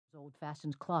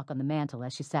old-fashioned clock on the mantel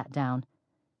as she sat down.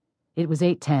 It was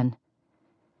 8:10.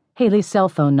 Haley's cell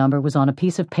phone number was on a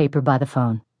piece of paper by the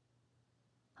phone.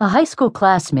 A high school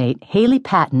classmate, Haley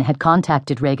Patton, had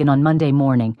contacted Reagan on Monday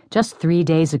morning, just 3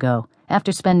 days ago,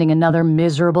 after spending another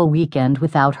miserable weekend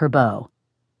without her beau.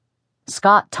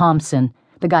 Scott Thompson,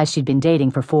 the guy she'd been dating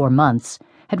for 4 months,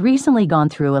 had recently gone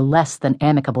through a less than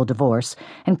amicable divorce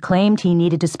and claimed he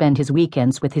needed to spend his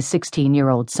weekends with his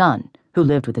 16-year-old son, who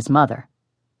lived with his mother.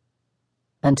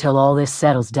 "Until all this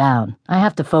settles down, I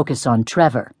have to focus on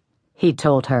Trevor," he'd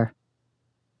told her.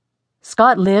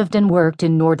 Scott lived and worked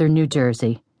in northern New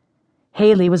Jersey.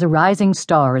 Haley was a rising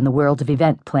star in the world of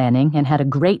event planning and had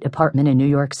a great apartment in New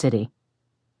York City.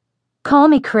 "Call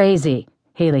me crazy,"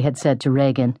 Haley had said to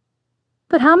Reagan,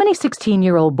 "but how many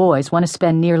 16-year-old boys want to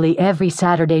spend nearly every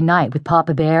Saturday night with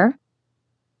Papa Bear?"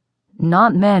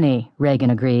 "Not many," Reagan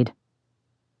agreed.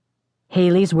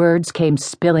 Haley's words came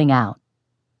spilling out.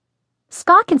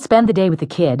 "Scott can spend the day with the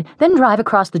kid, then drive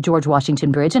across the George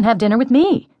Washington Bridge and have dinner with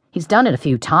me. He's done it a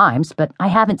few times, but I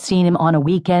haven't seen him on a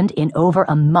weekend in over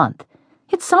a month.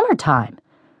 It's summertime.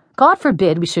 God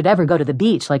forbid we should ever go to the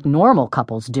beach like normal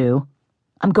couples do.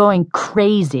 I'm going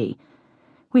crazy.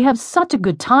 We have such a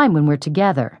good time when we're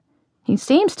together. He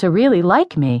seems to really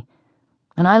like me,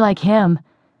 and I like him.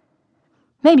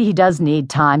 Maybe he does need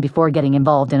time before getting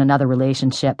involved in another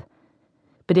relationship.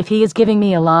 But if he is giving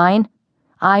me a line,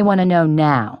 I want to know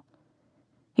now.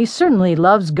 He certainly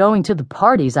loves going to the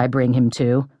parties I bring him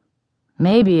to.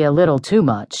 Maybe a little too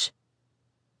much."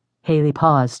 Haley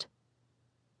paused.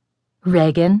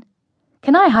 "Reagan,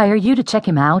 can I hire you to check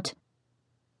him out?"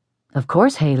 "Of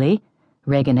course, Haley,"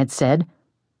 Reagan had said.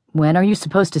 "When are you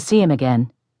supposed to see him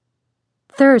again?"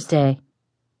 "Thursday."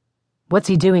 "What's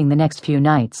he doing the next few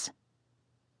nights?"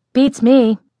 "Beats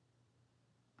me."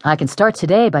 "I can start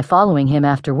today by following him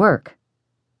after work."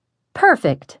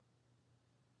 "Perfect."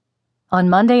 On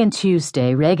Monday and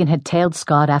Tuesday, Reagan had tailed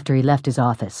Scott after he left his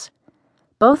office.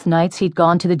 Both nights he'd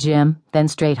gone to the gym, then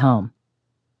straight home.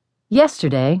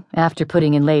 Yesterday, after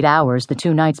putting in late hours the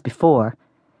 2 nights before,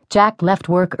 Jack left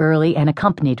work early and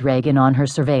accompanied Reagan on her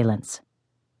surveillance.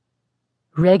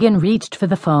 Reagan reached for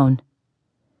the phone.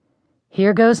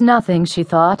 Here goes nothing, she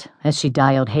thought, as she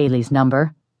dialed Haley's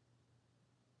number.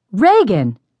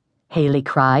 "Reagan!" Haley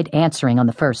cried, answering on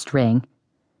the first ring.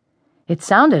 It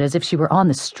sounded as if she were on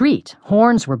the street.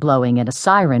 Horns were blowing and a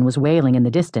siren was wailing in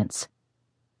the distance.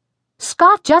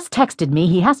 "Scott just texted me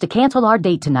he has to cancel our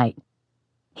date tonight.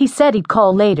 He said he'd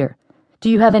call later. Do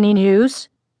you have any news?"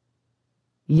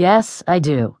 "Yes, I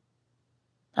do."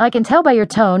 "I can tell by your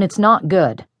tone it's not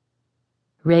good."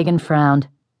 Reagan frowned.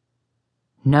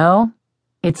 "No,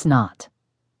 it's not."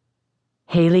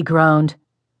 Haley groaned.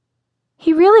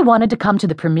 "He really wanted to come to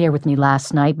the premiere with me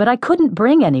last night, but I couldn't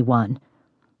bring anyone.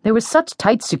 There was such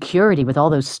tight security with all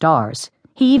those stars.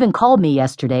 He even called me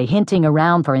yesterday, hinting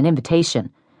around for an invitation.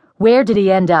 Where did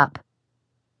he end up?"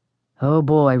 Oh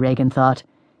boy, Reagan thought.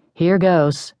 Here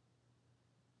goes.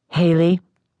 "Haley,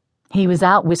 he was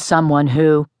out with someone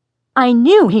who—" "I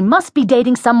knew he must be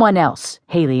dating someone else,"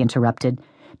 Haley interrupted.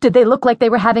 "Did they look like they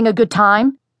were having a good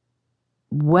time?"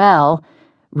 "Well,"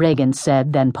 Reagan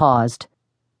said, then paused.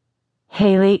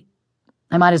 "Haley,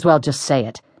 I might as well just say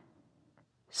it.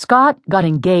 Scott got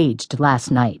engaged last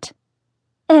night."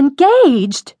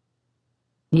 "Engaged?"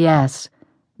 "Yes.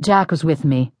 Jack was with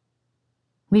me.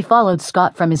 We followed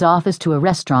Scott from his office to a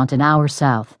restaurant an hour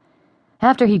south.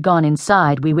 After he'd gone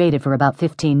inside, we waited for about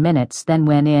 15 minutes, then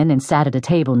went in and sat at a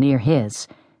table near his.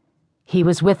 He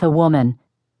was with a woman."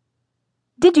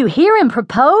 "Did you hear him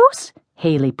propose?"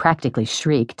 Haley practically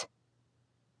shrieked.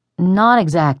 "Not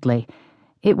exactly.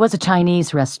 It was a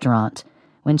Chinese restaurant.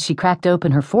 When she cracked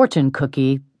open her fortune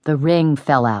cookie, the ring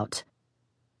fell out."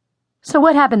 "So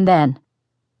what happened then?"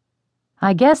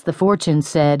 "I guess the fortune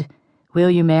said, 'Will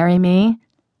you marry me?'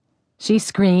 She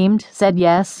screamed, said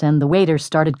yes, and the waiter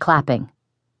started clapping."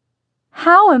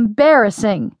 "How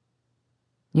embarrassing."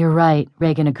 "You're right,"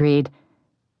 Reagan agreed.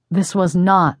 "This was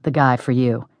not the guy for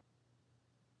you."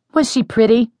 "Was she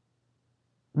pretty?"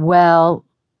 "Well,"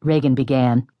 Reagan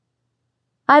began.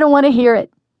 "I don't want to hear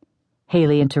it,"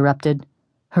 Haley interrupted.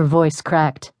 Her voice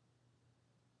cracked.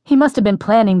 "He must have been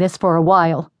planning this for a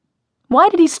while. Why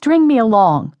did he string me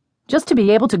along? Just to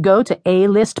be able to go to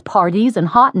A-list parties and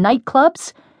hot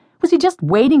nightclubs? Was he just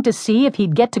waiting to see if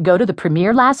he'd get to go to the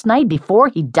premiere last night before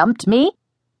he dumped me?"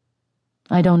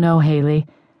 "I don't know, Haley,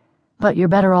 but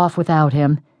you're better off without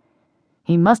him.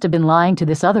 He must have been lying to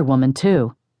this other woman,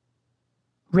 too."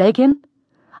 "Reagan,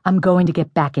 I'm going to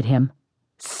get back at him.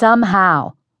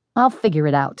 Somehow. I'll figure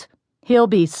it out. He'll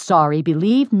be sorry,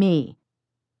 believe me."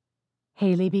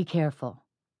 "Haley, be careful.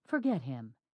 Forget him."